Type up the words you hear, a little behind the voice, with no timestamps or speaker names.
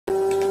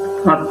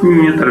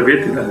ಆತ್ಮೀಯ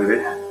ತರಬೇತಿದಾರರೇ,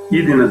 ಈ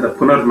ದಿನದ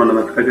ಪುನರ್ಮನನ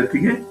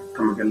ತರಗತಿಗೆ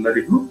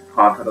ತಮಗೆಲ್ಲರಿಗೂ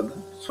ಆದರದ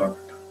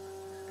ಸ್ವಾಗತ.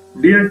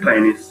 Dear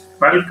trainees,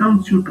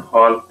 welcomes you to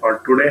all for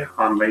today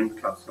online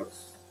classes.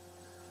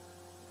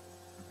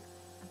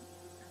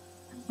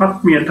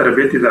 ಆತ್ಮೀಯ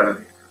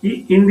ತರಬೇತಿದಾರರೇ, ಈ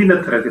ಇಂದಿನ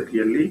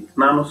ತರಗತಿಯಲ್ಲಿ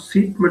ನಾನು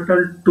sheet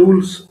metal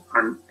tools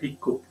and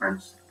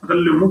equipments,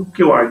 ಅದರಲ್ಲಿ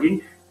ಮುಖ್ಯವಾಗಿ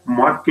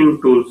ಮಾರ್ಕಿಂಗ್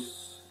ಟೂಲ್ಸ್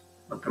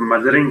ಮತ್ತು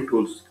ಮೆಜರಿಂಗ್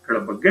ಟೂಲ್ಸ್ ಗಳ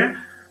ಬಗ್ಗೆ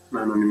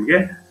ನಾನು ನಿಮಗೆ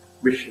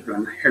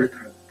ವಿಷಯಗಳನ್ನು ಹೇಳ್ತಾ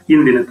ಇದ್ದೀನಿ.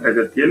 ಇಂದಿನ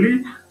ತರಗತಿಯಲ್ಲಿ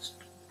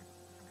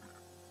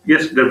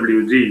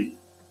SWG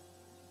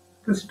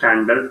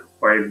ಸ್ಟ್ಯಾಂಡರ್ಡ್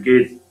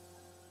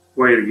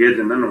ವೈರ್ ಗೇಜ್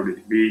ಅನ್ನು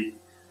ನೋಡಿದ್ವಿ.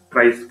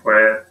 Try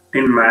square,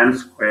 tin man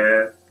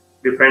square,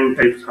 different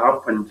types of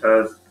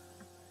ಪಂಚರ್ಸ್,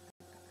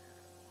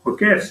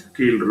 okay,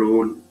 steel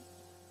rule,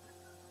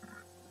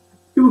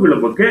 ಇವುಗಳ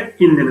ಬಗ್ಗೆ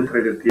ಇಂದಿನ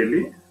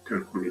ತರಗತಿಯಲ್ಲಿ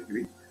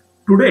ತಿಳ್ಕೊಂಡಿದ್ವಿ.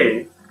 Today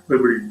we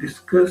will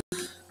discuss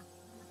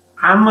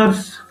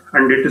hammers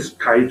and its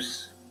types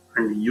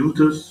and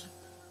uses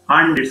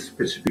and its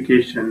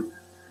specification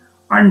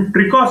and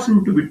precaution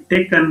to be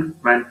taken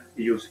when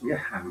using a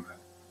hammer.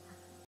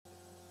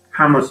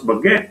 Hammers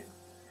ಬಗ್ಗೆ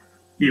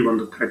ಈ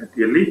ಒಂದು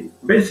ತರಗತಿಯಲ್ಲಿ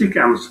basic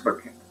hammers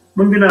ಬಗ್ಗೆ,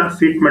 ಮುಂದಿನ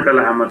sheet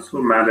metal hammers,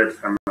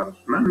 ಮ್ಯಾಲೆಟ್ಸ್ hammers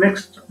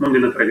next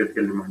ಮುಂದಿನ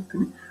ತರಗತಿಯಲ್ಲಿ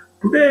ಮಾಡ್ತೀನಿ.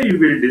 Today you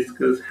will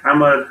discuss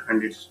hammer and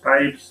its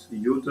types,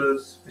 uses,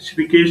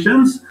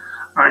 specifications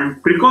and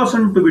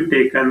precaution to be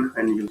taken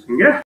when using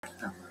a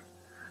hammer.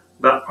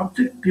 The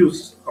objectives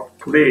of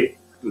today's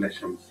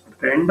lessons. At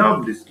the end of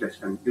this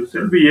lesson, you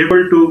shall be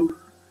able to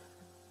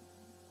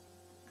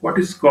what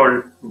is called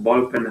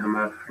ball pen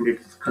hammer and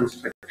its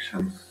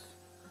constructions,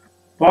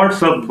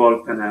 parts of ball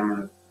pen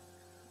hammer,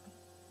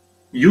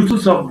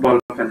 uses of ball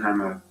pen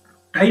hammer,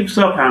 types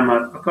of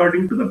hammer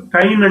according to the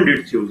pane and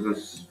its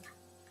uses,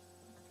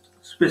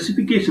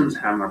 specifications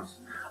hammers,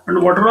 and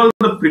what are all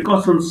the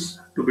precautions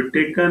to be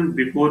taken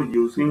before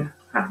using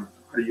hammer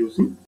or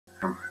using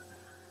hammer.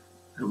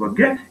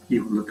 ಬಗ್ಗೆ ಈ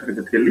ಒಂದು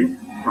ತರಗತಿಯಲ್ಲಿ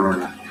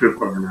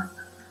ತಿಳ್ಕೊಳ್ಳೋಣ.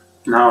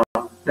 Now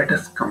let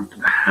us come to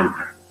the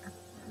hammer.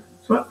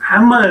 So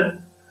hammer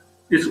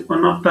is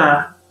one of the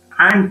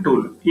hand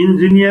tool.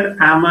 Engineer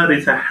hammer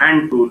is a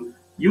hand tool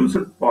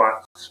used for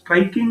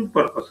striking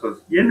purposes.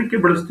 ಏನಕ್ಕೆ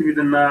ಬಳಸ್ತೀವಿ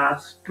ಇದನ್ನ?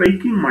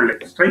 Striking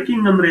ಮಾಡ್ಲಿಕ್ಕೆ.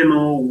 Striking ಅಂದ್ರೆ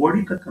ಏನು?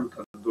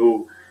 ಹೊಡಿತಕ್ಕಂಥದ್ದು.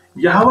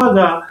 ಯಾವಾಗ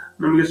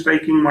ನಮಗೆ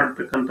ಸ್ಟ್ರೈಕಿಂಗ್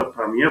ಮಾಡ್ತಕ್ಕಂಥ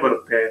ಪ್ರಮೇಯ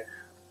ಬರುತ್ತೆ?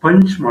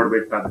 ಪಂಚ್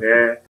ಮಾಡ್ಬೇಕಾದ್ರೆ,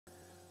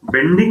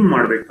 ಬೆಂಡಿಂಗ್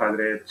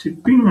ಮಾಡ್ಬೇಕಾದ್ರೆ,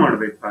 ಚಿಪ್ಪಿಂಗ್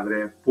ಮಾಡ್ಬೇಕಾದ್ರೆ,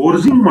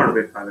 ಫೋರ್ಸಿಂಗ್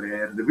ಮಾಡ್ಬೇಕಾದ್ರೆ,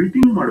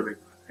 ರಿವಿಟಿಂಗ್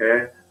ಮಾಡ್ಬೇಕಾದ್ರೆ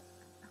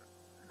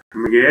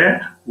ನಮಗೆ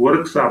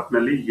ವರ್ಕ್ ಶಾಪ್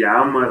ನಲ್ಲಿ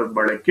ಹ್ಯಾಮರ್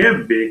ಬಳಕೆ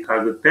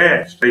ಬೇಕಾಗುತ್ತೆ.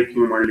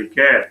 ಸ್ಟ್ರೈಕಿಂಗ್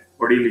ಮಾಡ್ಲಿಕ್ಕೆ,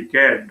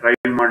 ಹೊಡಿಲಿಕ್ಕೆ,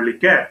 ಡ್ರೈವ್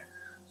ಮಾಡ್ಲಿಕ್ಕೆ.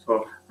 So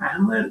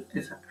hammer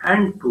is a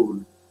hand tool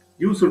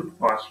used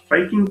for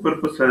striking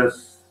purposes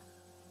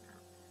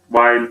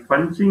while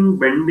punching,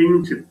 bending,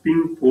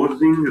 chipping,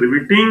 forcing,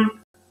 riveting,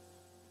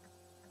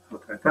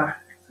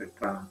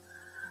 etc.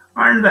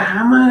 And the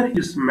hammer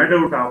is made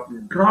out of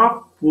drop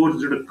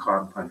forged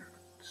carbon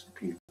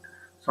steel.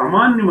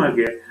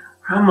 ಸಾಮಾನ್ಯವಾಗಿ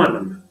hammer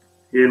ಅನ್ನ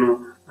ಏನು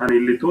ನಾನು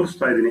ಇಲ್ಲಿ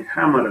ತೋರಿಸ್ತಾ ಇದ್ದೀನಿ,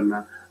 ಹ್ಯಾಮರ್ ಅನ್ನ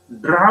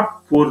drop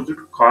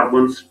forged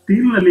carbon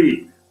steel ನಲ್ಲಿ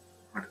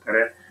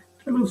ಮಾಡ್ತಾರೆ.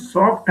 ಕೆಲವು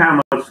ಸಾಫ್ಟ್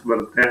ಹ್ಯಾಮರ್ಸ್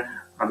ಬರುತ್ತೆ,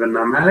 ಅದನ್ನ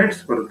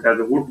ಮ್ಯಾಲೆಟ್ಸ್ ಬರುತ್ತೆ,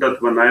 ಅದು ವುಡ್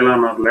ಅಥವಾ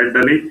ನೈಲಾನ್ ಆರ್ ಲೆಡ್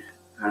ಅಲ್ಲಿ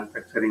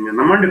ಮ್ಯಾನುಫ್ಯಾಕ್ಚರಿಂಗ್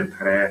ಅನ್ನ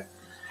ಮಾಡಿರ್ತಾರೆ.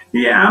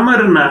 ಈ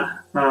ಹ್ಯಾಮರ್ ನ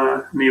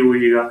ನೀವು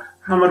ಈಗ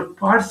ಹ್ಯಾಮರ್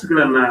ಪಾರ್ಟ್ಸ್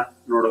ಗಳನ್ನ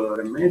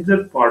ನೋಡೋದಾದ್ರೆ,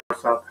 major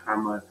parts of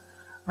hammer,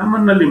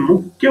 hammer ನಲ್ಲಿ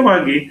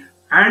ಮುಖ್ಯವಾಗಿ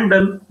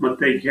ಹ್ಯಾಂಡಲ್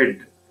ಮತ್ತೆ ಹೆಡ್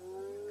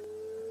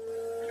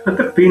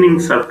ಮತ್ತೆ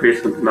ಪೀನಿಂಗ್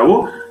ಸರ್ಫೇಸ್ ಅಂತ ನಾವು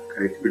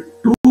ಕರಿತೀವಿ.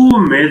 ಟೂ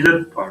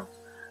ಮೇಜರ್ ಪಾರ್ಟ್ಸ್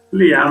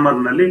ಇಲ್ಲಿ ಹ್ಯಾಮರ್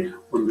ನಲ್ಲಿ,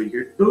 ಒಂದು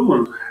ಹೆಡ್,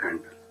 ಒಂದು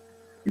ಹ್ಯಾಂಡಲ್.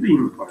 ಇದು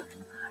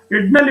ಇಂಪಾರ್ಟೆಂಟ್.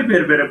 ಹೆಡ್ ನಲ್ಲಿ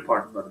ಬೇರೆ ಬೇರೆ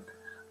ಪಾರ್ಟ್ ಬರುತ್ತೆ.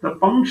 ದ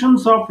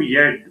ಫಂಕ್ಷನ್ಸ್ ಆಫ್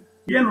ಹೆಡ್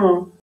ಏನು?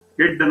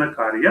 ಹೆಡ್ ನ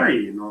ಕಾರ್ಯ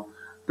ಏನು?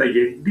 The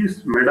head is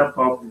made up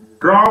of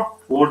drop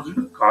forged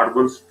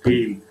carbon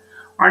steel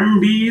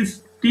and is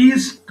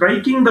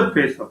striking the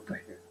face of the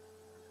head.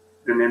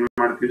 ಇದನ್ನೇನು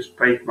ಮಾಡ್ತೀವಿ?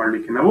 ಸ್ಟ್ರೈಕ್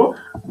ಮಾಡ್ಲಿಕ್ಕೆ ನಾವು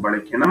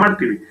ಬಳಕೆಯನ್ನ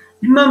ಮಾಡ್ತೀವಿ.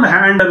 ಇನ್ನೊಂದು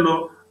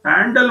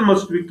handle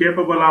must be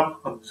capable of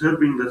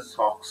observing the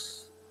shocks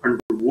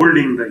and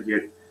holding the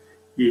head.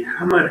 ಈ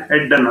hammer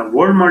head ಅನ್ನ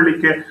hold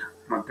ಮಾಡ್ಲಿಕ್ಕೆ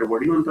ಮತ್ತೆ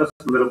ಹೊಡೆಯುವಂತ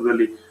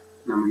ಸಂದರ್ಭದಲ್ಲಿ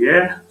ನಮಗೆ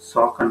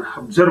ಶಾಕ್ ಅನ್ನು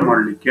ಅಬ್ಸರ್ವ್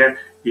ಮಾಡ್ಲಿಕ್ಕೆ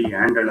ಈ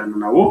ಹ್ಯಾಂಡಲ್ ಅನ್ನು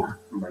ನಾವು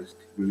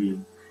ಬಳಸ್ತೀವಿ.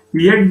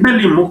 ಈ ಹೆಡ್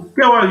ನಲ್ಲಿ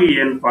ಮುಖ್ಯವಾಗಿ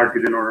ಏನ್ ಪಾರ್ಟ್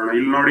ಇದೆ ನೋಡೋಣ.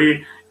 ಇಲ್ಲಿ ನೋಡಿ,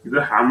 ಇದು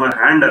ಹ್ಯಾಮರ್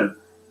ಹ್ಯಾಂಡಲ್.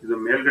 ಇದು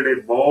ಮೇಲ್ಗಡೆ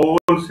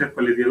ಬೌಲ್ ಶೇಪ್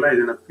ಅಲ್ಲಿ ಇದೆಯಲ್ಲ,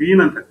 ಇದನ್ನ ಪೀನ್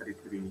ಅಂತ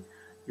ಕರಿತೀವಿ.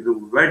 ಇದು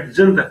ವೆಡ್ಜ್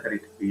ಅಂತ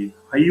ಕರಿತೀವಿ.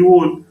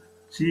 ಐವೋಲ್,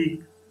 ಚೀಕ್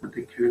ಮತ್ತೆ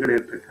ಕೆಳಗಡೆ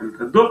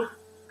ಇರ್ತಕ್ಕಂಥದ್ದು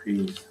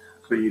ಪೀಸ್.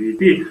 ಸೊ ಈ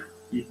ರೀತಿ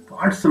ಈ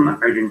ಪಾರ್ಟ್ಸ್ ಅನ್ನ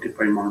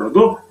ಐಡೆಂಟಿಫೈ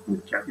ಮಾಡೋದು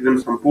ಮುಖ್ಯ.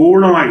 ಇದನ್ನ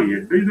ಸಂಪೂರ್ಣವಾಗಿ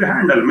ಹೆಡ್, ಇದು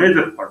ಹ್ಯಾಂಡಲ್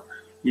ಮೇಜರ್ ಪಾರ್ಟ್.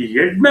 ಈ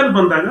ಹೆಡ್ ನಲ್ಲಿ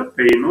ಬಂದಾಗ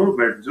ಪೇನು,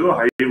 ವೆಡ್ಜು,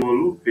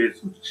 ಐವೋಲು,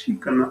 ಪೇಸು,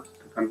 ಚೀಕ್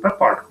ಅನ್ನತಕ್ಕಂಥ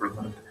ಪಾರ್ಟ್ಗಳು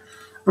ಬರುತ್ತೆ.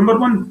 ನಂಬರ್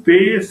 1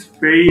 ಪೇಸ್,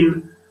 ಪೇನ್,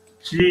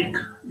 ಚೀಕ್,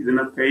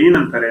 ಇದನ್ನ ಪೇನ್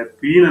ಅಂತಾರೆ,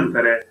 ಪೀನ್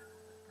ಅಂತಾರೆ.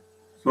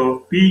 ಸೊ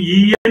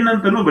PEN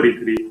ಅಂತಾನೂ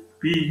ಬರೀತೀವಿ,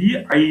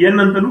 PEIN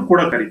ಅಂತಾನೂ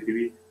ಕೂಡ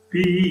ಕರಿತೀವಿ,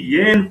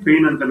 PEAN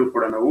ಪೇನ್ ಅಂತಾನೂ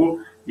ಕೂಡ ನಾವು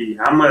ಈ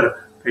ಹ್ಯಾಮರ್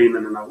ಪೇನ್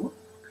ಅನ್ನು ನಾವು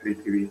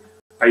ಕರಿತೀವಿ.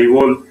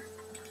 ಐವೋಲ್,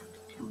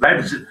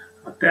 ವೆಡ್ಜ್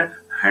ಮತ್ತೆ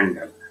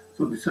handle.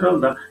 So this are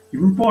all the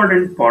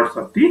important parts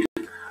of the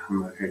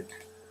hammer head.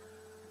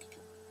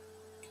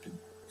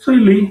 So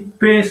ಇಲ್ಲಿ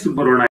ಪೇಸ್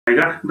ಬರೋಣ.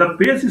 ಈಗ the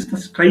phase is the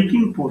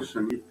striking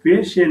portion. ಈ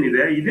ಪೇಸ್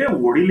ಏನಿದೆ ಇದೇ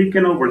ಹೊಡಿಲಿಕ್ಕೆ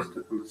ನಾವು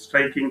ಬಳಸ್ತಕ್ಕಂಥ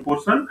ಸ್ಟ್ರೈಕಿಂಗ್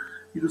ಪೋರ್ಷನ್.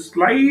 ಇದು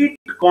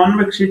ಸ್ಲೈಟ್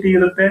ಕಾನ್ವೆಕ್ಸಿಟಿ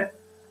ಇರುತ್ತೆ.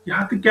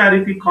 ಯಾತಕ್ಕೆ ಆ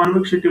ರೀತಿ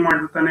ಕಾನ್ವೆಕ್ಸಿಟಿ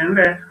ಮಾಡಿರ್ತಾನೆ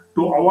ಅಂದ್ರೆ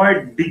to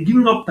avoid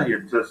digging of the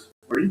edges.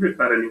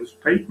 ಹೊಡಿಬೇಕಾದ್ರೆ ನೀವು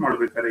ಸ್ಟ್ರೈಕ್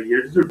ಮಾಡ್ಬೇಕಾದ್ರೆ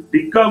ಎಡ್ಜ್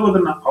ಡಿಗ್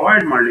ಆಗೋದನ್ನ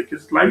ಅವಾಯ್ಡ್ ಮಾಡ್ಲಿಕ್ಕೆ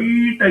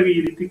ಸ್ಲೈಟ್ ಆಗಿ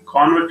ಈ ರೀತಿ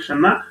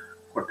ಕಾನ್ವೆಕ್ಷನ್ ನ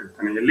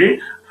ಕೊಟ್ಟಿರ್ತಾನೆ ಇಲ್ಲಿ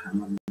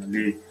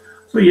ಹ್ಯಾಮರ್ನಲ್ಲಿ.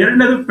 ಸೊ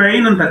ಎರಡನೇದು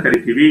ಪೈನ್ ಅಂತ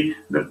ಕರಿತೀವಿ.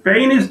 The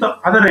pine is the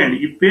other end.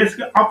 ಈ ಪೇಸ್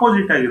ಗೆ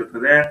ಆಪೋಸಿಟ್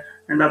ಆಗಿರುತ್ತದೆ.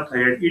 End of the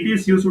head. It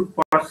is used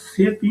for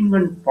shaping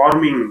and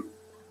farming.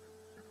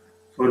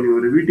 So ನೀವು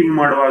ರಿವೀಟಿಂಗ್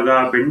ಮಾಡುವಾಗ,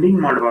 ಬೆಂಡಿಂಗ್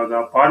ಮಾಡುವಾಗ,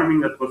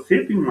 ಫಾರ್ಮಿಂಗ್ ಅಥವಾ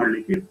ಶೇಪಿಂಗ್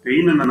ಮಾಡ್ಲಿಕ್ಕೆ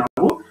ಪೈನ್ ಅನ್ನ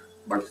ನಾವು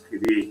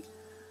ಬಳಸ್ತೀವಿ.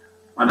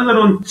 ಅನದರ್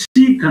ಒಂದು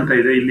ಚೀಕ್ ಅಂತ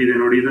ಇದೆ, ಇಲ್ಲಿದೆ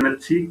ನೋಡಿ, ಇದನ್ನ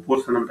ಚೀಕ್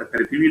ಪೋರ್ಷನ್ ಅಂತ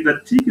ಕರಿತೀವಿ. The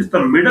cheek is the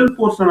middle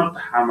portion of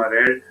the hammer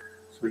head.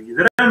 So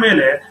ಇದರ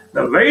ಮೇಲೆ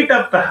the weight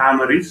of the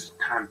hammer is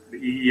stamped.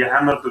 ಈ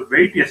ಹ್ಯಾಮರ್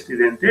ವೆಯ್ಟ್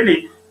ಎಷ್ಟಿದೆ ಅಂತ ಹೇಳಿ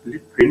ಇಲ್ಲಿ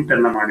ಪ್ರಿಂಟ್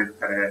ಅನ್ನ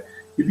ಮಾಡಿರ್ತಾರೆ.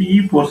 ಇದು ಈ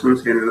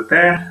ಪೋರ್ಷನ್ಸ್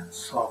ಏನಿರುತ್ತೆ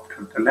ಸಾಫ್ಟ್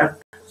ಇರುತ್ತೆ,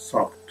 ಲೆಫ್ಟ್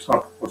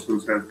ಸಾಫ್ಟ್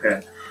ಪೋರ್ಷನ್ಸ್ ಇರುತ್ತೆ.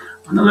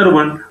 Another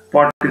one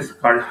part is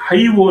called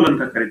high hole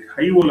ಅಂತ ಕರಿತೀವಿ.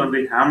 ಹೈ ಹೋಲ್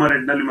ಅಂದ್ರೆ ಹ್ಯಾಮರ್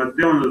ಹೆಡ್ ನಲ್ಲಿ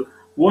ಮಧ್ಯೆ ಒಂದು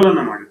ಹೋಲ್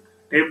ಅನ್ನ ಮಾಡಿರ್ತಾರೆ,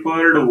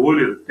 ಟೇಪರ್ಡ್ ಹೋಲ್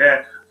ಇರುತ್ತೆ.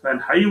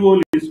 High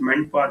hole is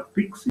meant for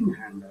fixing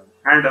handle.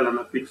 Handle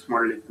ಅನ್ನ ಫಿಕ್ಸ್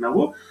ಮಾಡ್ಲಿಕ್ಕೆ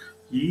ನಾವು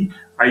ಈ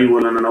ಹೈ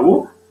ಹೋಲ್ ಅನ್ನ ನಾವು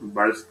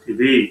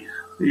ಬಳಸ್ತೀವಿ.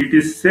 It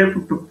is safe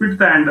to fit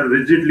the handle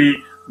rigidly.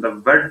 The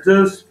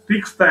wedges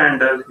fix the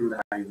handle in the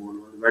high hole.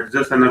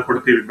 Wedges ಅನ್ನ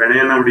ಕೊಡ್ತೀವಿ,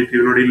 ಬೆಣೆಯನ್ನ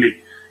ಹೊಡಿತೀವಿ ನೋಡಿ ಇಲ್ಲಿ.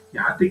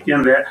 ಯಾತಕ್ಕೆ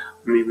ಅಂದ್ರೆ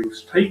ನೀವು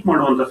ಸ್ಟ್ರೈಕ್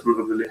ಮಾಡುವಂತ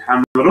ಸಂದರ್ಭದಲ್ಲಿ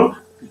ಹ್ಯಾಮರ್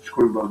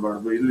ಬಿಚ್ಕೊಂಡು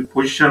ಬರಬಾರ್ದು. ಇಲ್ಲಿ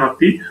position of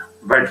the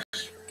wedge.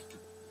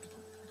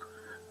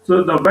 So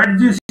the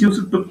wedge is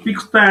used to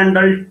fix the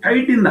handle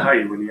tight in the high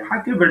hole.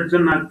 ಯಾಕೆ ವೆಡ್ಜ್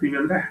ಅನ್ನ ಹಾಕ್ತೀವಿ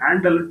ಅಂದ್ರೆ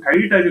ಹ್ಯಾಂಡಲ್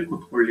ಟೈಟ್ ಆಗಿ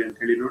ಕುತ್ಕೊಳ್ಳಿ ಅಂತ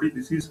ಹೇಳಿ. ನೋಡಿ,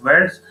 this is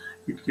wedge.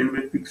 It can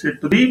be fixed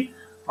to the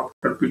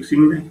after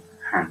fixing the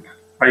handle.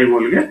 High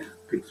hole ಗೆ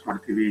ಫಿಕ್ಸ್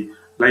ಮಾಡ್ತೀವಿ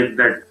like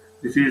that.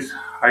 This is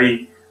high,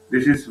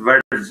 this is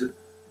wedge.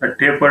 The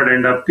tapered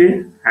end of the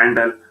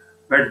handle.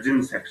 Wedge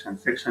in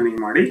sectioning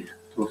ಮಾಡಿ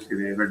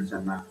ತೋರಿಸಿದೆ wedge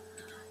ಅನ್ನ.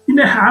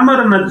 ಇನ್ನು hammer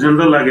ಅನ್ನ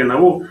general ಆಗಿ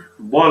ನಾವು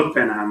ball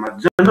pen hammer,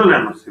 general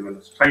hammers ಇವೆಲ್ಲ,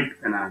 ಸ್ಟ್ರೈಟ್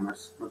ಪೆನ್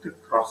ಹ್ಯಾಮರ್ಸ್ ಮತ್ತೆ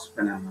ಕ್ರಾಸ್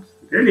ಪೆನ್ ಹ್ಯಾಮರ್ಸ್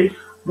ಅಂತ ಹೇಳಿ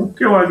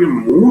ಮುಖ್ಯವಾಗಿ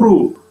 3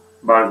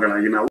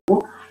 ಭಾಗಗಳಾಗಿ ನಾವು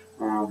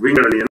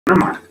ವಿಂಗಡಣೆಯನ್ನ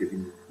ಮಾಡ್ತೀವಿ.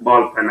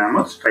 Ball pen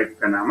hammer, straight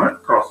pen hammer,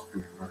 cross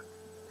pen hammer.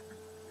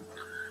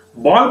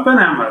 Ball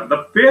pen hammer, the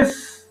phase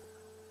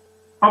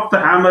of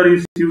the hammer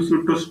is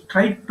used to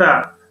strike the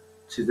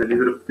chisel.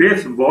 ಇದರ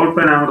phase, ball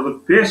pen hammer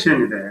phase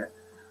ಏನಿದೆ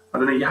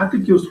ಅದನ್ನ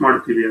ಯಾತಕ್ಕೆ ಯೂಸ್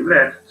ಮಾಡ್ತೀವಿ ಅಂದ್ರೆ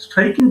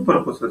ಸ್ಟ್ರೈಕಿಂಗ್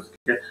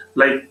ಪರ್ಪಸಸ್ಗೆ,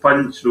 ಲೈಕ್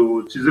ಪಂಚು,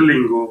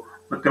 ಚಿಸಲಿಂಗು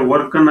ಮತ್ತೆ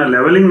work ಅನ್ನ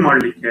levelling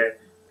ಮಾಡ್ಲಿಕ್ಕೆ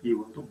ಈ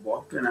ಒಂದು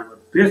ಬಾಲ್ ಪೆನ್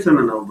ಹ್ಯಾಮರ್ ಪೇಸ್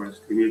ಅನ್ನ ನಾವು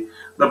ಬಳಸ್ತೀವಿ.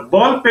 The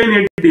ball pen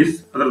head is,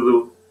 ಅದರದ್ದು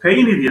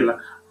ಪೈನ್ ಇದೆಯಲ್ಲ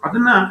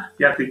ಅದನ್ನ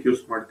ಯಾತಕ್ಕೆ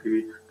ಯೂಸ್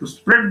ಮಾಡ್ತೀವಿ? To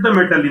spread the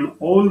metal in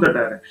all the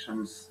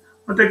directions.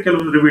 ಮತ್ತೆ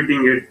ಕೆಲವು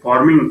ರಿವೀಟಿಂಗ್ ಹೆಡ್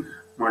ಫಾರ್ಮಿಂಗ್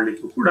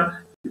ಮಾಡ್ಲಿಕ್ಕೂ ಕೂಡ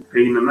ಈ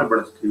ಪೈನ್ ಅನ್ನ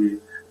ಬಳಸ್ತೀವಿ.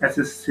 As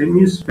A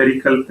semi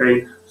spherical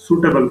pine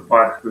suitable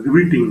for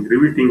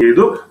ರಿವೀಟಿಂಗ್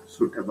ಇದು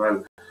suitable.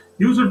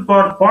 Used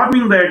for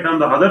forming the head on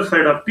the other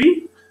side of the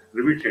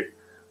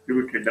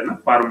riveted ಅನ್ನ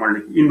form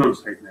ಮಾಡ್ಲಿಕ್ಕೆ ಇನ್ನೊಂದು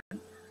ಸೈಡ್ ನಲ್ಲಿ.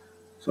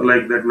 ಸೊ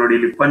ಲೈಕ್ ದಟ್ ನೋಡಿ,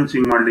 ಇಲ್ಲಿ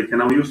ಪಂಚಿಂಗ್ ಮಾಡ್ಲಿಕ್ಕೆ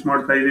ನಾವು ಯೂಸ್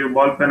ಮಾಡ್ತಾ ಇದೀವಿ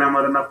ಬಾಲ್ ಪೆನ್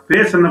ಹ್ಯಾಮರ್ ಅನ್ನ.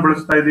 ಪೇಸ್ ಅನ್ನ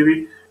ಬಳಸ್ತಾ ಇದೀವಿ.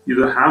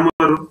 ಇದು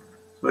ಹ್ಯಾಮರ್.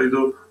 ಸೊ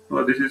ಇದು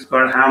this is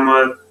called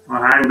hammer.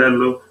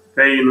 Handle,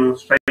 pine,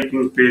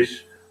 striking phase.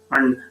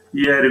 And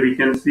here we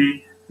can see,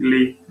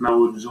 ಇಲ್ಲಿ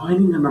ನಾವು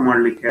ಜಾಯಿನಿಂಗ್ ಅನ್ನ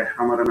ಮಾಡ್ಲಿಕ್ಕೆ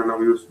ಹ್ಯಾಮರ್ ಅನ್ನ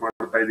ನಾವು ಯೂಸ್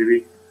ಮಾಡ್ತಾ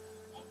ಇದೀವಿ.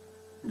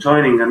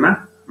 ಜಾಯಿನಿಂಗ್ ಅನ್ನ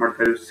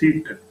ಮಾಡ್ತಾ ಇದೀವಿ,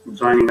 ಸೀಟ್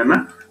ಜಾಯಿನಿಂಗ್ ಅನ್ನ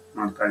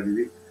ಮಾಡ್ತಾ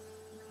ಇದೀವಿ.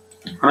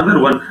 Another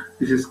one,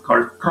 this is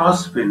called cross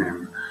pen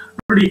hammer.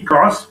 ನೋಡಿ,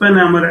 ಕ್ರಾಸ್ ಪೆನ್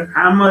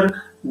ಹ್ಯಾಮರ್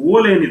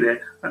ಹೋಲ್ ಏನಿದೆ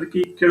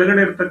ಅದಕ್ಕೆ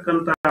ಕೆಳಗಡೆ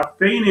ಇರತಕ್ಕಂತ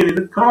ಪೈನ್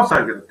ಏನಿದೆ ಕ್ರಾಸ್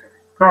ಆಗಿರುತ್ತೆ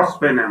ಕ್ರಾಸ್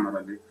ಪೆನ್ ಹ್ಯಾಮರ್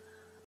ಅಲ್ಲಿ.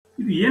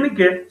 ಇದು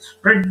ಏನಕ್ಕೆ?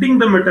 Spreading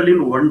the metal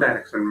in one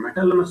direction.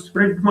 Metal ಅನ್ನು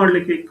ಸ್ಪ್ರೆಡ್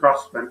ಮಾಡ್ಲಿಕ್ಕೆ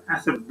cross pen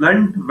as A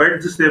blunt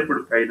wedge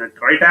shaped pine at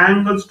right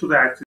angles to the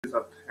Axis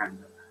of the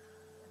handle.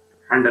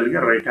 Handle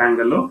ಗೆ right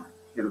angle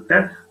ಇರುತ್ತೆ.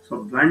 So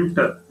blunt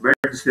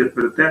wedge shape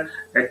ಇರುತ್ತೆ.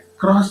 A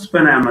cross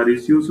pen hammer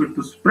is used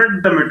to spread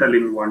the metal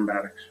in one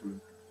direction.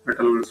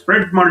 Metal ಅನ್ನು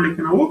spread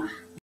ಮಾಡ್ಲಿಕ್ಕೆ ನಾವು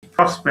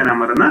cross pen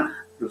hammer ಅನ್ನ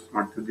use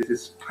ಮಾಡ್ತೀವಿ. This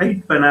is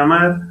straight pen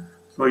hammer.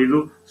 So ಇದು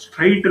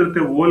straight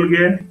ಇರುತ್ತೆ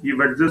ಹೋಲ್ಗೆ, ಈ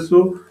ವೆಡ್ಜಸ್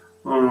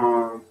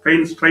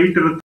ಪೈನ್ ಸ್ಟ್ರೈಟ್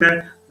ಇರುತ್ತೆ.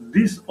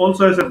 This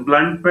also is A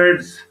blunt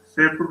wedge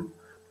shaped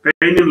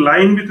pine in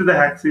line with the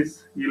Axis.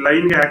 ಈ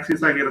ಲೈನ್ ಗೆ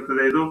ಆಕ್ಸಿಸ್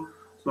ಆಗಿರುತ್ತದೆ ಇದು.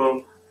 So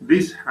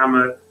this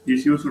hammer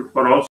is used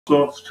for also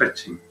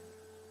stretching.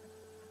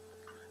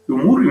 You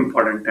more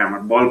important hammer: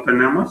 ball pen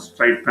hammer,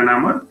 straight pen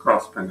hammer,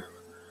 cross pen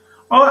hammer.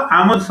 All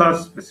hammers are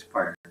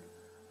specified,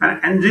 and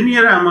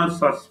engineer hammers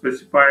are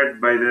specified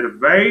by their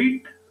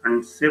weight and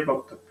shape of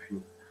the pen.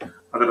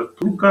 ಅದರ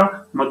ತೂಕ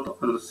ಮತ್ತು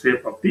ಅದರ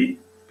shape of the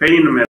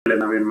pen ಮೇಲೆ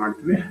ನಾವೇನ್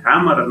ಮಾಡ್ತೀವಿ,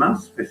 hammer ಅನ್ನ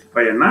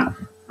specify ಅನ್ನ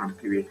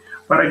ಮಾಡ್ತೀವಿ.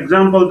 ಫಾರ್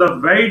ಎಕ್ಸಾಂಪಲ್, ದ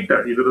weight,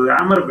 ಇದರ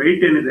hammer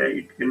weight ಏನಿದೆ,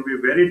 it can be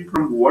varied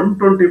from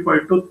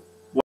 125 to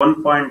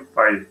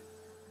 1.5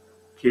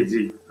 kg,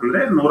 ಅಂದ್ರೆ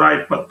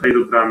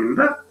 125 ಗ್ರಾಮ್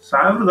ಇಂದ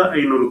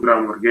 1500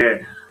 ಗ್ರಾಮ್ ವರೆಗೆ.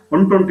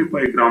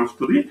 125 grams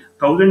to the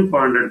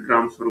 1500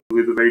 grams ವರೆಗೂ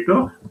ಇದು weight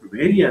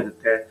ವೇರಿ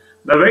ಆಗುತ್ತೆ.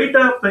 The weight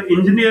of the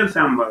engineers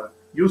hammer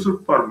used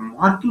for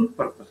marking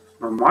purposes.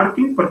 ನಾವು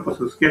marking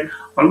ಪರ್ಪಸಸ್ಗೆ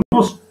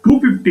almost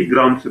 250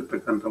 grams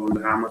ಇರ್ತಕ್ಕಂಥ ಒಂದು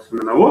ಹ್ಯಾಮರ್ಸ್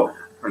ಅನ್ನು ನಾವು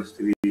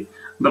ಬಳಸ್ತೀವಿ.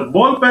 The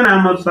ball pen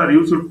hammers are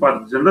used for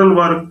general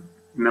work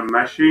in a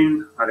machine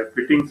R A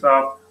fitting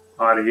shop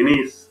R any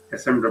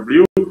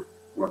SMW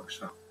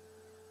workshop.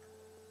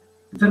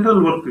 General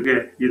ವರ್ಕ್ಗೆ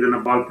ಇದನ್ನ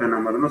ball pen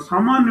hammer ಅನ್ನು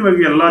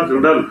ಸಾಮಾನ್ಯವಾಗಿ ಎಲ್ಲಾ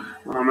ಜನರಲ್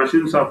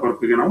ಮೆಷಿನ್ ಶಾಪ್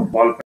ವರ್ಕ್ಗೆ ನಾವು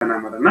ಬಾಲ್ ಪೆನ್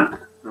ಹ್ಯಾಮರ್ ಅನ್ನ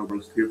ನಾವು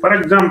ಬಳಸ್ತೀವಿ. For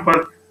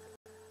example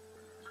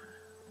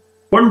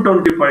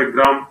 125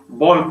 gram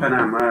ball pen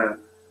hammer.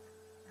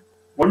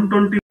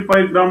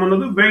 125 gram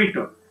ಅನ್ನೋದು weight,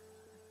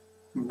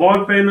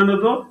 ball pen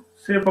ಅನ್ನೋದು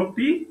ಸೇಪ್ ಆಫ್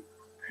ದಿ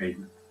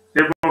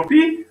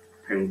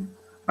ಪೆನ್.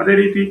 ಅದೇ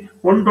ರೀತಿ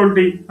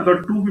 120 ಅಥವಾ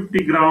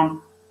 250 gram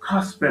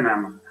cross pen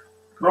hammer.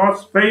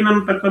 Cross pen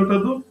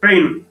ಅಂತಕ್ಕಂಥದ್ದು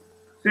pen,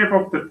 shape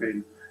of the pen.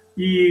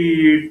 ಈ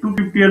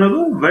 250 ಅನ್ನೋದು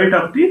weight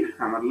of the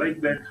hammer. Like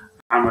that,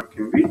 hammer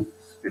can be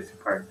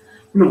specified.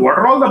 What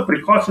are all the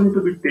precautions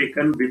to be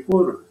taken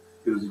before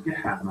using a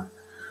hammer?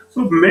 So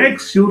make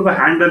sure the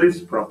handle is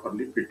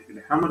properly fitted.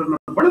 Hammer ಅನ್ನು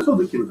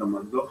ಬಳಸೋದಕ್ಕಿಂತ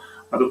ಮೊದಲು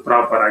ಅದು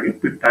proper ಆಗಿ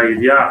fit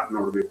ಆಗಿದೆಯಾ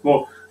ನೋಡಬೇಕು.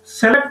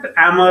 Select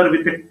hammer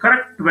with a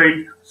correct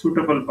weight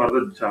suitable for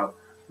the job.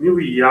 ನೀವು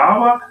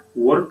ಯಾವ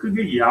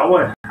ವರ್ಕ್ಗೆ ಯಾವ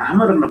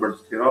hammer ಅನ್ನು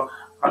ಬಳಸ್ತೀರೋ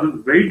ಅದು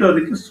weight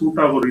ಅದಕ್ಕೆ ಸೂಟ್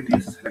ಆಗೋ ರೀತಿ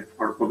ಸೆಲೆಕ್ಟ್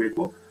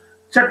ಮಾಡ್ಕೋಬೇಕು.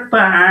 Check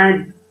the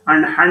hand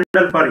and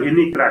handle for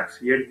any ಕ್ರಾಕ್ಸ್.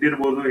 Ed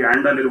ಇರ್ಬೋದು,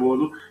 ಹ್ಯಾಂಡಲ್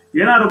ಇರ್ಬೋದು,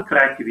 ಏನಾದ್ರು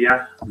ಕ್ರ್ಯಾಕ್ ಇದೆಯಾ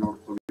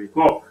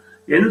ನೋಡ್ಕೋಬೇಕು.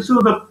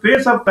 Ensure the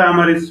face of the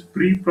hammer is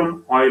free from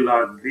oil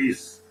R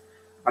Greece.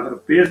 ಅದರ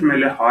ಫೇಸ್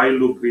ಮೇಲೆ ಆಯಿಲ್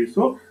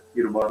ಗ್ರೀಸು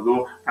ಇರಬಾರ್ದು.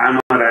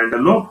 Hammer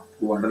handle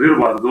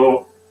ಒಡೆದಿರಬಾರ್ದು.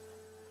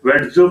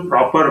 ವೆಡ್ಜ್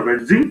ಪ್ರಾಪರ್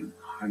ವೆಡ್ಜಿಂಗ್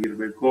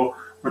ಆಗಿರ್ಬೇಕು.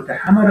 ಮತ್ತೆ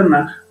ಹ್ಯಾಮರ್ ಅನ್ನ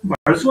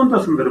ಬಳಸುವಂತ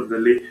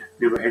ಸಂದರ್ಭದಲ್ಲಿ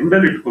ನೀವು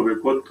ಹ್ಯಾಂಡಲ್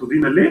ಇಟ್ಕೋಬೇಕು,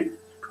 ತುದಿನಲ್ಲಿ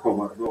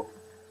ಇಟ್ಕೋಬಾರ್ದು.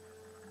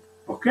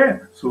 Okay,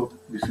 so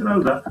these are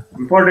all the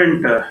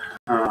important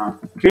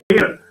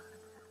care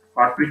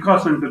or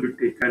precaution to be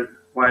taken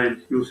while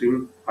using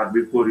or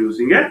before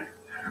using a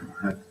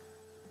hammer.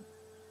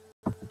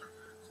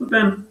 So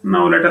then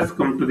now let us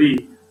come to the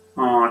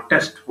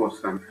test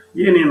portion.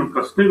 ಏನೇನು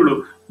ಪ್ರಶ್ನೆಗಳು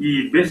ಈ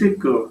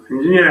basic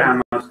engineer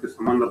hammers ಗೆ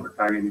ಸಂಬಂಧಪಟ್ಟ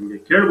ಹಾಗೆ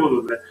ನಿಮಗೆ ಕೇಳಬಹುದು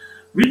ಅಂದ್ರೆ,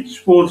 which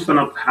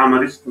portion of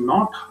hammer is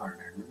not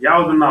ಹಾರ್ಡನ್.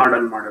 ಯಾವುದನ್ನ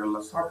ಹಾರ್ಡನ್ ಮಾಡಿರಲ್ಲ,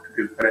 ಸಾಫ್ಟ್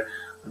ಇಟ್ಟಿರ್ತಾರೆ.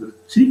 ಅದ್ರ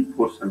ಚೀಪ್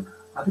ಪೋರ್ಷನ್,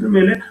 ಅದ್ರ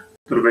ಮೇಲೆ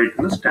weight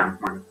ಅನ್ನು ಸ್ಟ್ಯಾಂಪ್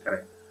ಮಾಡಿರ್ತಾರೆ.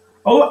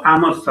 How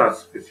hammers are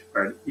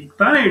specified? ಈಗ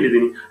ತಾನೇ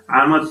ಹೇಳಿದೀನಿ,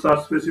 hammers are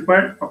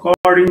specified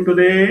according to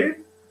the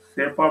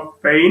shape of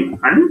pane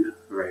and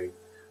weight.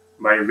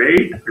 By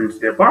weight and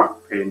shape of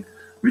pane.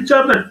 Which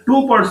are the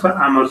two parts of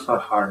hammers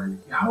are hardened?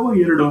 ಯಾವ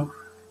ಎರಡು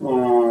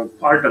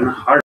part ಅನ್ನು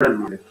ಹಾರ್ಡನ್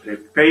ಮಾಡಿರ್ತಾರೆ?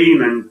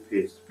 pane and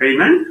face.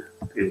 Pane and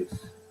face.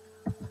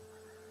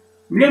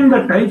 Name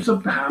the types of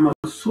the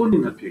hammers shown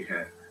in the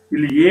figure.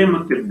 ಇಲ್ಲಿ A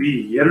ಮತ್ತೆ B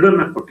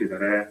ಎರಡನ್ನ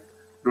ಕೊಟ್ಟಿದ್ದಾರೆ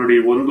ನೋಡಿ.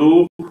 ಒಂದು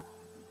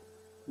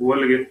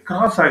ಹೋಲ್ಗೆ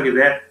ಕ್ರಾಸ್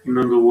ಆಗಿದೆ,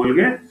 ಇನ್ನೊಂದು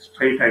ಹೋಲ್ಗೆ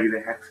ಸ್ಟ್ರೈಟ್ ಆಗಿದೆ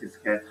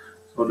ಆಕ್ಸಿಸ್ಗೆ.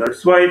 So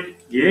that's why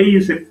A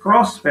is A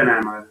cross pen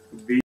hammer,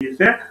 B is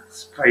A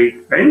straight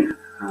pen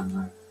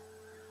hammer.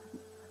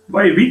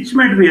 By which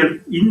material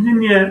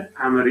engineer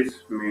hammer is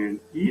made?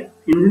 ಈ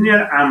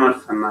ಇಂಜಿನಿಯರ್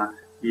ಹ್ಯಾಮರ್ಸ್ ಅನ್ನ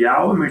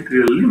ಯಾವ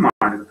ಮೆಟೀರಿಯಲ್ ಅಲ್ಲಿ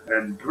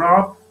ಮಾಡಿರ್ತಾರೆ?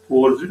 Drop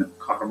forced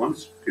carbon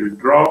steel.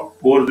 Drop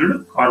forced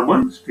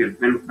carbon steel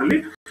ನೆನಪಿನಲ್ಲಿ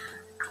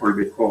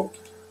ಇಟ್ಕೊಳ್ಬೇಕು.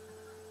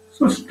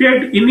 So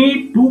state any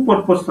two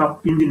purpose of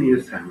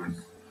engineers hammers.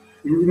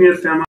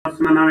 Engineers hammers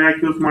ನಾವು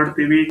ಯಾಕೆ use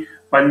ಮಾಡ್ತೀವಿ?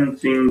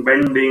 Punching,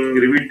 bending,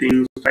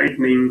 riveting,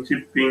 straightening,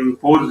 chipping,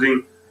 forcing,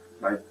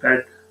 like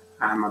that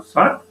hammers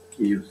R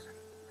use.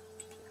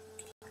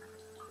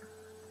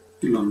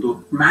 ಇಲ್ಲೊಂದು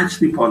match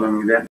the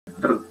following ಇದೆ,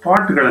 ಅದರ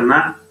part ಗಳನ್ನ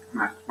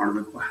match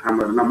ಮಾಡಬೇಕು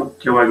ಹ್ಯಾಮರ್ ನ.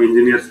 ಮುಖ್ಯವಾಗಿ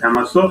ಇಂಜಿನಿಯರ್ಸ್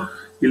ಹ್ಯಾಮರ್ಸ್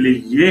ಇಲ್ಲಿ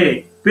ಎ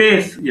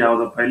ಪೇಸ್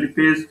ಯಾವ್ದಪ್ಪ? ಇಲ್ಲಿ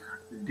ಪೇಸ್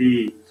ಡಿ.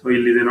 ಸೊ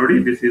ಇಲ್ಲಿದೆ ನೋಡಿ,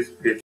 ದಿಸ್ ಇಸ್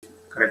ಪೇಸ್.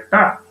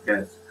 ಕರೆಕ್ಟಾ?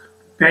 ಎಸ್.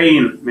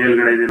 ಪೈನ್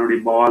ಮೇಲ್ಗಡೆ ಇದೆ ನೋಡಿ,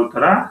 ಬಾಲ್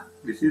ತರ.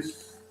 This is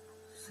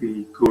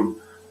good.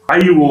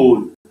 I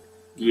hole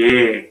A,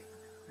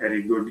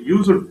 very good.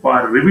 Used for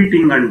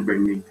riveting and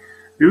bending.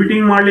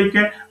 Riveting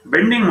ಮಾಡ್ಲಿಕ್ಕೆ,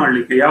 ಬೆಂಡಿಂಗ್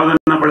ಮಾಡ್ಲಿಕ್ಕೆ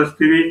ಯಾವ್ದನ್ನ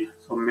ಬಳಸ್ತೀವಿ?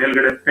 ಸೊ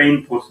ಮೇಲ್ಗಡೆ pine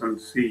portion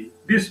C.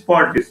 This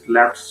part is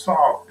left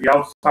soft. ಯಾವ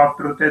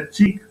ಸಾಫ್ಟ್ ಇರುತ್ತೆ?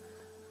 Cheek.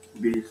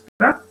 B is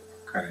the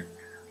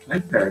correct.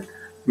 Like that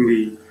in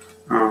the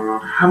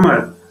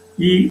hammer.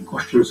 ಈ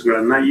questions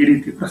ಗಳನ್ನ, ಈ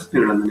ರೀತಿ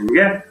ಪ್ರಶ್ನೆಗಳನ್ನ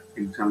ನಿಮಗೆ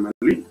ಎಕ್ಸಾಮ್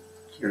ನಲ್ಲಿ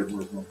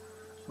ಕೇಳಬಹುದು.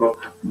 ಸೊ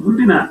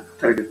ಮುಂದಿನ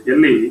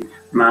ತರಗತಿಯಲ್ಲಿ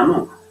ನಾನು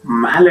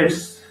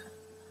ಮ್ಯಾಲೆಟ್ಸ್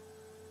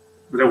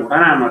ಅಂದ್ರೆ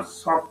ವುಡನ್ ಹ್ಯಾಮರ್ಸ್,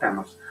 ಸಾಫ್ಟ್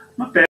ಹ್ಯಾಮರ್ಸ್,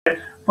 ಮತ್ತೆ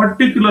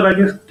ಪರ್ಟಿಕ್ಯುಲರ್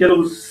ಆಗಿ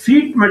ಕೆಲವು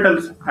ಸೀಟ್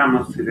ಮೆಟಲ್ಸ್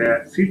ಹ್ಯಾಮರ್ಸ್ ಇದೆ.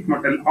 ಸೀಟ್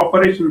ಮೆಟಲ್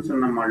ಆಪರೇಷನ್ಸ್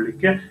ಅನ್ನ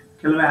ಮಾಡಲಿಕ್ಕೆ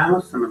ಕೆಲವು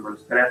ಹ್ಯಾಮರ್ಸ್ ಅನ್ನ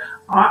ಬಳಸ್ತಾರೆ.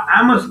 ಆ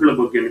ಹ್ಯಾಮರ್ಸ್ ಗಳ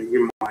ಬಗ್ಗೆ ನಿಮಗೆ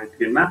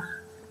ಮಾಹಿತಿಯನ್ನ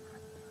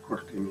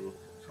ಕೊಡ್ತೀನಿ.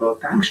 So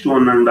thanks to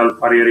one and all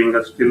for hearing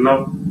us till now.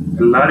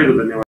 ಎಲ್ಲರಿಗೂ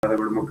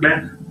ಧನ್ಯವಾದಗಳು ಮಕ್ಕಳೇ.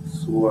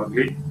 ಸೊ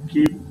ಆಗಲಿ,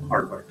 ಕೀಪ್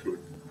ಹಾರ್ಡ್ ವರ್ಕಿಂಗ್.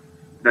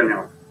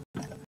 ಧನ್ಯವಾದ.